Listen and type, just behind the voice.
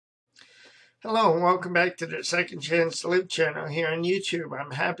Hello and welcome back to the Second Chance to Live channel here on YouTube. I'm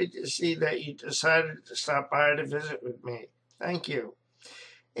happy to see that you decided to stop by to visit with me. Thank you.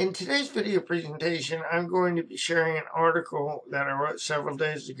 In today's video presentation, I'm going to be sharing an article that I wrote several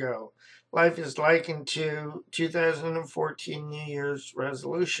days ago. Life is likened to 2014 New Year's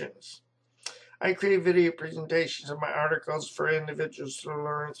resolutions. I create video presentations of my articles for individuals to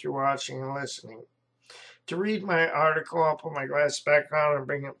learn through watching and listening. To read my article, I'll put my glasses back on and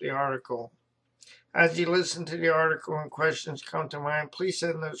bring up the article. As you listen to the article and questions come to mind, please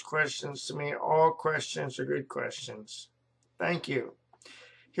send those questions to me. All questions are good questions. Thank you.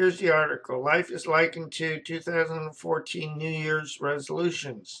 Here's the article. Life is likened to 2014 New Year's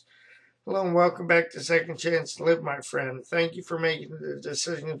resolutions. Hello and welcome back to Second Chance to Live, my friend. Thank you for making the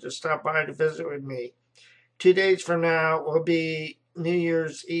decision to stop by to visit with me. 2 days from now will be New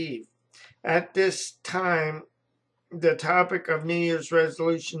Year's Eve. At this time, the topic of New Year's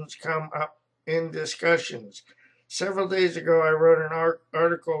resolutions come up in discussions. Several days ago, I wrote an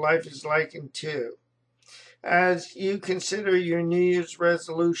article, Life is Likened to. As you consider your New Year's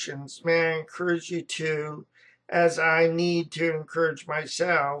resolutions, may I encourage you to, as I need to encourage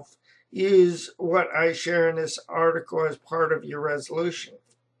myself, use what I share in this article as part of your resolution.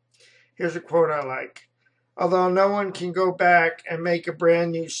 Here's a quote I like. Although no one can go back and make a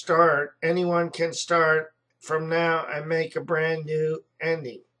brand new start, anyone can start from now and make a brand new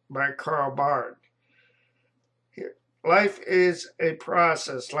ending. By Karl Barth. Here, life is a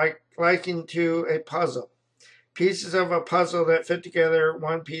process, likened to a puzzle. Pieces of a puzzle that fit together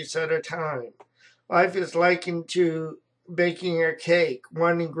one piece at a time. Life is likened to baking a cake,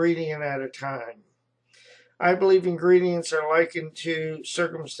 one ingredient at a time. I believe ingredients are likened to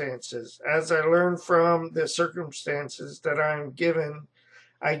circumstances. As I learn from the circumstances that I am given,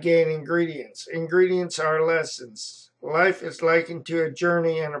 I gain ingredients. Ingredients are lessons. Life is likened to a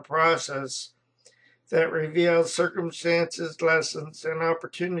journey and a process that reveals circumstances, lessons, and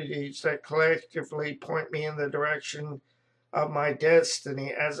opportunities that collectively point me in the direction of my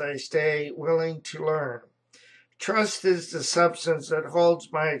destiny as I stay willing to learn. Trust is the substance that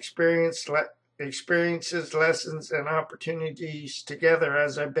holds my experiences, lessons, and opportunities together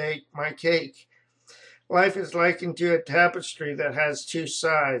as I bake my cake. Life is likened to a tapestry that has two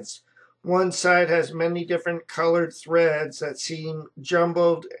sides. One side has many different colored threads that seem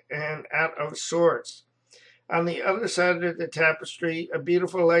jumbled and out of sorts. On the other side of the tapestry, a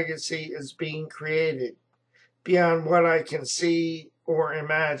beautiful legacy is being created, beyond what I can see or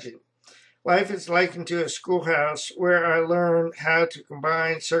imagine. Life is likened to a schoolhouse where I learn how to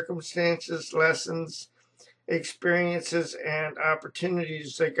combine circumstances, lessons, experiences, and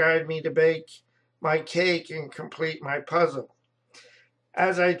opportunities that guide me to bake my cake and complete my puzzle.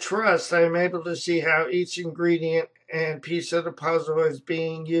 As I trust, I am able to see how each ingredient and piece of the puzzle is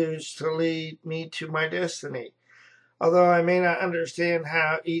being used to lead me to my destiny. Although I may not understand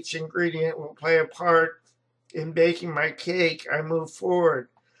how each ingredient will play a part in baking my cake, I move forward.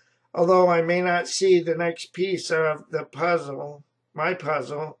 Although I may not see the next piece of the puzzle, my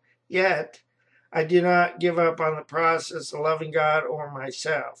puzzle, yet, I do not give up on the process of loving God or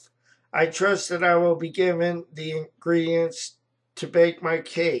myself. I trust that I will be given the ingredients to bake my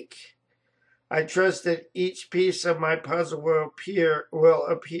cake. I trust that each piece of my puzzle will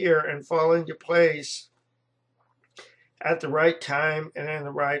appear and fall into place at the right time and in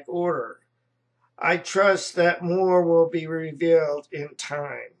the right order. I trust that more will be revealed in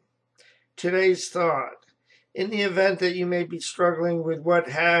time. Today's thought. In the event that you may be struggling with what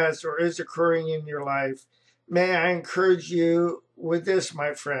has or is occurring in your life, may I encourage you with this,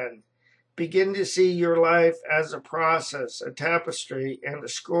 my friend. Begin to see your life as a process, a tapestry, and a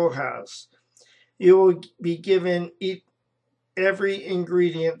schoolhouse. You will be given every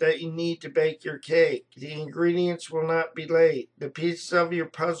ingredient that you need to bake your cake. The ingredients will not be late. The pieces of your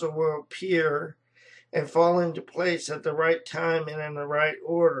puzzle will appear and fall into place at the right time and in the right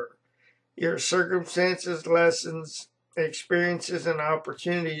order. Your circumstances, lessons, experiences, and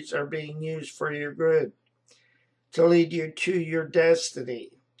opportunities are being used for your good, to lead you to your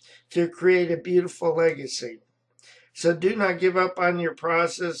destiny, to create a beautiful legacy. So do not give up on your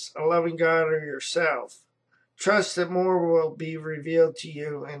process of loving God or yourself. Trust that more will be revealed to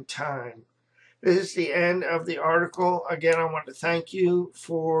you in time. This is the end of the article. Again, I want to thank you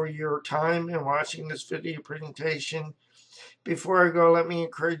for your time in watching this video presentation. Before I go, let me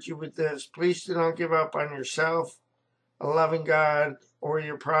encourage you with this. Please do not give up on yourself, a loving God, or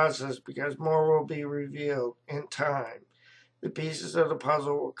your process, because more will be revealed in time. The pieces of the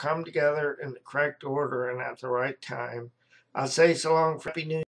puzzle will come together in the correct order and at the right time. I'll say so long for Happy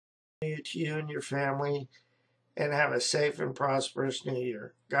New Year to you and your family, and have a safe and prosperous New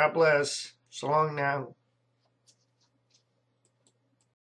Year. God bless. So long now.